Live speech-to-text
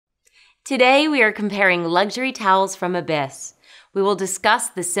Today we are comparing luxury towels from Abyss. We will discuss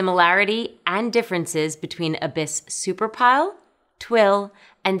the similarity and differences between Abyss Super Pile, Twill,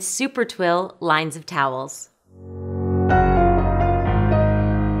 and Super Twill lines of towels.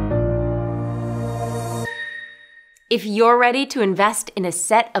 If you're ready to invest in a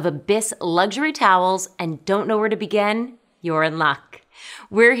set of Abyss luxury towels and don't know where to begin, you're in luck.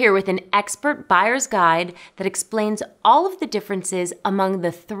 We're here with an expert buyer's guide that explains all of the differences among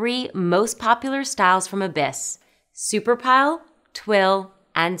the three most popular styles from Abyss: Super Pile, Twill,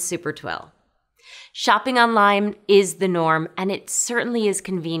 and Super Twill. Shopping online is the norm, and it certainly is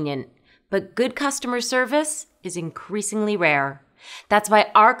convenient, but good customer service is increasingly rare. That's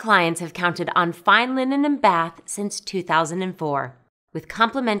why our clients have counted on Fine Linen and Bath since 2004. With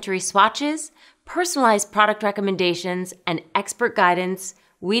complimentary swatches, personalized product recommendations, and expert guidance,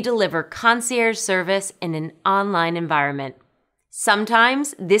 we deliver concierge service in an online environment.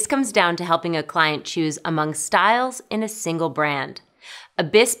 Sometimes this comes down to helping a client choose among styles in a single brand.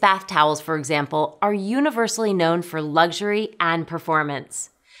 Abyss bath towels, for example, are universally known for luxury and performance.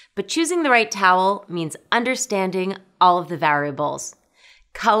 But choosing the right towel means understanding all of the variables.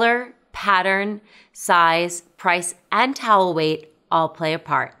 Color, pattern, size, price, and towel weight all play a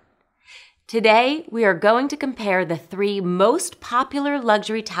part. Today, we are going to compare the three most popular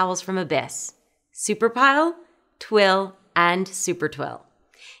luxury towels from Abyss: Super Pile, Twill, and Super Twill.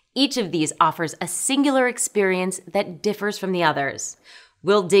 Each of these offers a singular experience that differs from the others.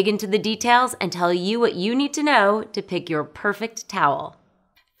 We'll dig into the details and tell you what you need to know to pick your perfect towel.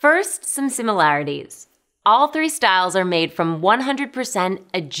 First, some similarities. All three styles are made from 100%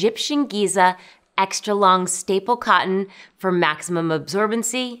 Egyptian Giza extra long staple cotton for maximum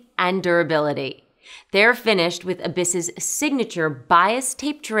absorbency and durability. They're finished with Abyss's signature bias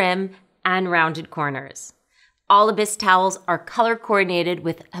tape trim and rounded corners. All Abyss towels are color coordinated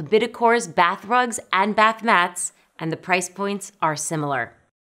with Habitacore's bath rugs and bath mats, and the price points are similar.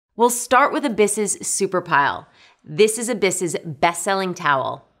 We'll start with Abyss's Super Pile. This is Abyss's best-selling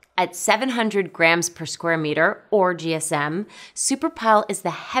towel. At 700 grams per square meter, or GSM, Super Pile is the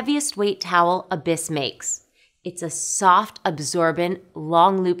heaviest weight towel Abyss makes. It's a soft, absorbent,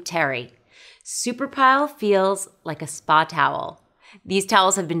 long loop terry. Super Pile feels like a spa towel. These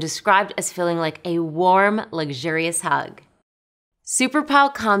towels have been described as feeling like a warm, luxurious hug. Super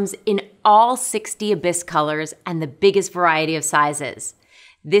Pile comes in all 60 Abyss colors and the biggest variety of sizes.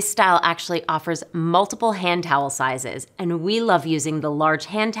 This style actually offers multiple hand towel sizes, and we love using the large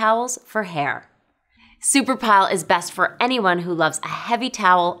hand towels for hair. Super Pile is best for anyone who loves a heavy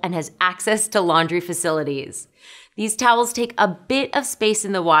towel and has access to laundry facilities. These towels take a bit of space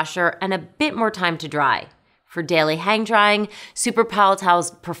in the washer and a bit more time to dry. For daily hang drying, Super Pile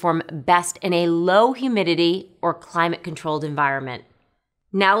towels perform best in a low humidity or climate-controlled environment.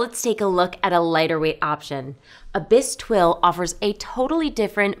 Now let's take a look at a lighter weight option. Abyss Twill offers a totally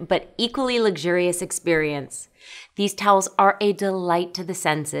different but equally luxurious experience. These towels are a delight to the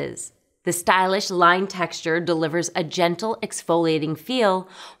senses. The stylish line texture delivers a gentle exfoliating feel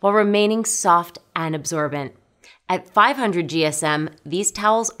while remaining soft and absorbent. At 500 GSM, these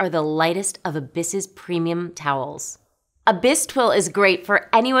towels are the lightest of Abyss's premium towels. Abyss Twill is great for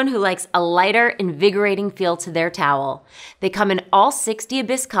anyone who likes a lighter, invigorating feel to their towel. They come in all 60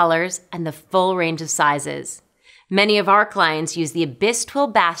 Abyss colors and the full range of sizes. Many of our clients use the Abyss Twill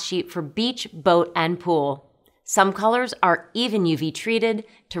bath sheet for beach, boat, and pool. Some colors are even UV treated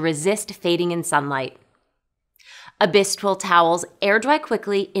to resist fading in sunlight. Abyss Twill towels air dry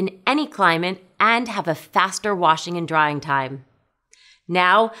quickly in any climate and have a faster washing and drying time.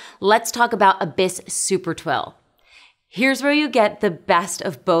 Now, let's talk about Abyss Super Twill. Here's where you get the best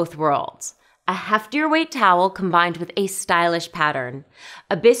of both worlds: a heftier weight towel combined with a stylish pattern.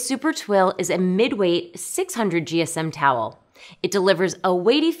 Abyss Super Twill is a mid-weight 600 GSM towel. It delivers a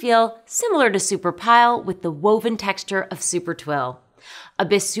weighty feel similar to Super Pile with the woven texture of Super Twill.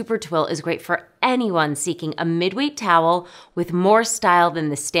 Abyss Super Twill is great for anyone seeking a mid-weight towel with more style than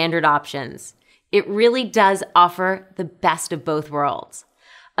the standard options. It really does offer the best of both worlds.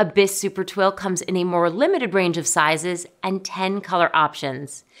 Abyss Super Twill comes in a more limited range of sizes and 10 color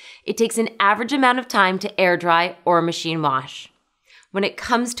options. It takes an average amount of time to air dry or machine wash. When it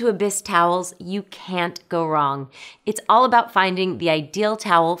comes to Abyss towels, you can't go wrong. It's all about finding the ideal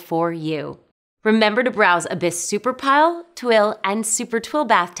towel for you. Remember to browse Abyss Super Pile, Twill, and Super Twill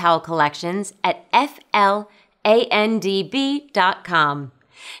bath towel collections at FLandB.com.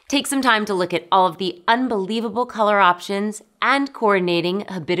 Take some time to look at all of the unbelievable color options and coordinating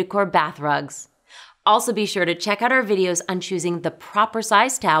Habitacore bath rugs. Also be sure to check out our videos on choosing the proper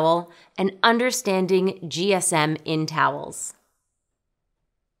size towel and understanding GSM in towels.